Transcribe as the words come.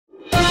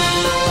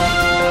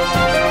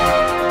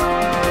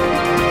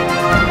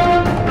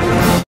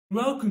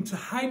Welcome to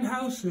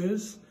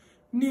Hindhouse's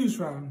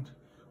Newsround,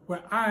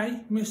 where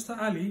I, Mr.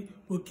 Ali,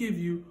 will give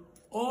you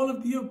all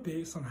of the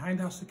updates on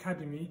Hindhouse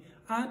Academy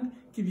and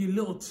give you a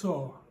little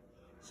tour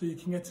so you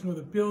can get to know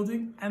the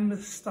building and the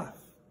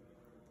staff.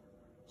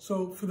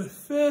 So for the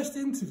first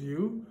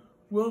interview,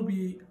 we'll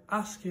be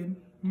asking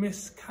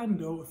Miss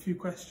Candow a few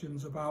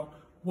questions about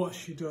what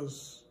she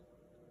does.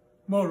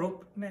 More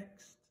up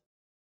next.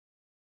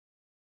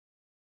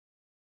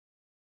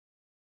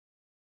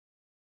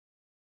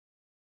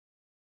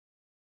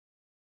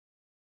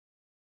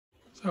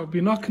 So I'll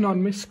be knocking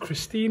on Miss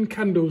Christine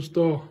Candow's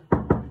door.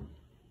 Come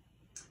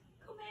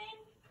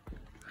in.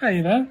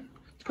 Hey there.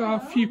 I've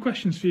got a few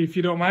questions for you if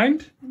you don't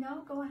mind.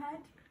 No, go ahead.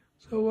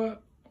 So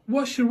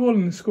what's your role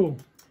in the school?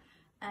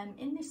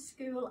 In this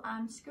school,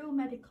 I'm school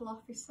medical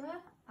officer,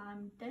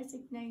 I'm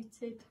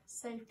designated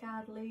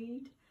safeguard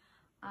lead,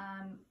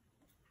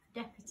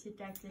 deputy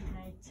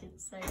designated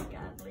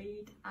safeguard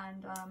lead,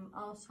 and I'm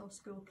also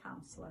school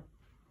counsellor.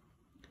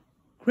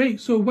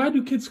 Great. So why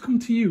do kids come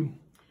to you?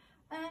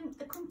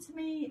 They come to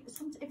me,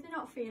 if they're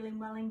not feeling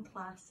well in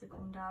class, they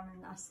come down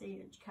and I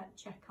see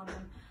check on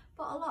them.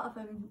 But a lot of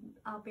them,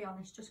 I'll be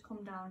honest, just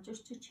come down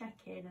just to check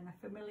in and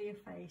a familiar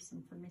face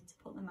and for me to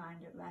put their mind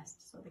at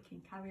rest so they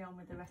can carry on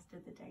with the rest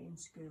of the day in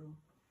school.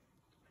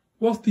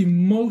 What's the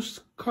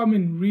most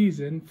common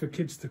reason for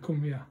kids to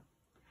come here?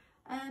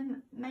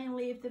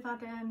 Mainly if they've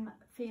had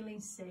feeling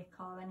sick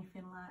or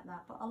anything like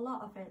that, but a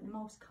lot of it, the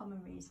most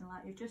common reason,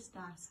 like you just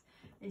asked,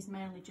 is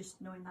mainly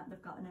just knowing that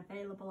they've got an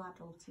available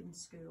adult in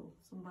school,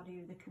 somebody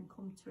who they can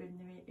come to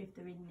if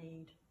they're in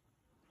need.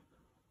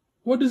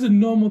 What does a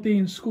normal day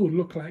in school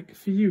look like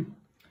for you?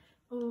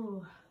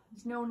 Oh,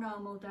 there's no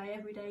normal day.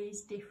 Every day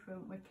is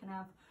different. We can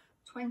have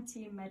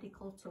 20 in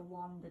medical to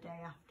 1 the day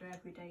after.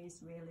 Every day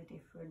is really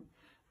different.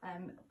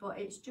 But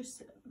it's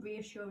just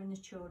reassuring the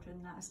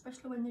children that,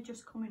 especially when they're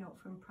just coming up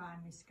from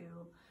primary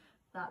school,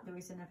 that there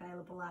is an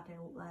available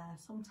adult there.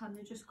 Sometimes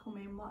they just come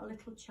in, want a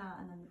little chat,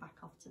 and then they're back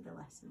off to the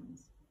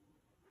lessons.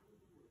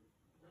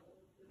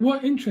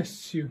 What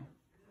interests you?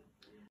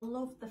 I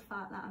love the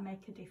fact that I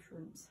make a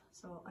difference.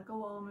 So I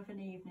go home of an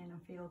evening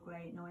and feel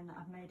great knowing that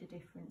I've made a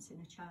difference in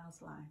a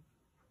child's life.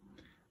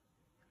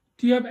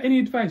 Do you have any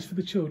advice for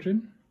the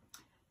children?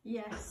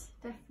 Yes,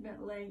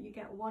 definitely. You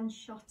get one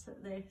shot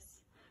at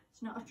this.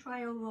 It's not a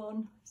trial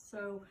run,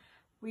 so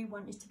we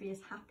want you to be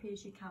as happy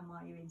as you can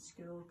while you're in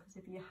school, because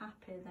if you're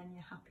happy, then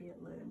you're happy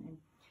at learning.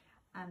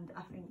 And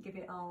I think give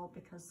it all,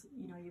 because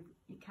you know you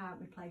can't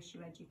replace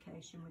your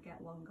education. We get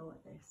one go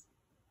at this.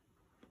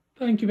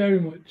 Thank you very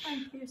much.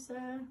 Thank you,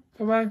 sir.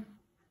 Bye-bye.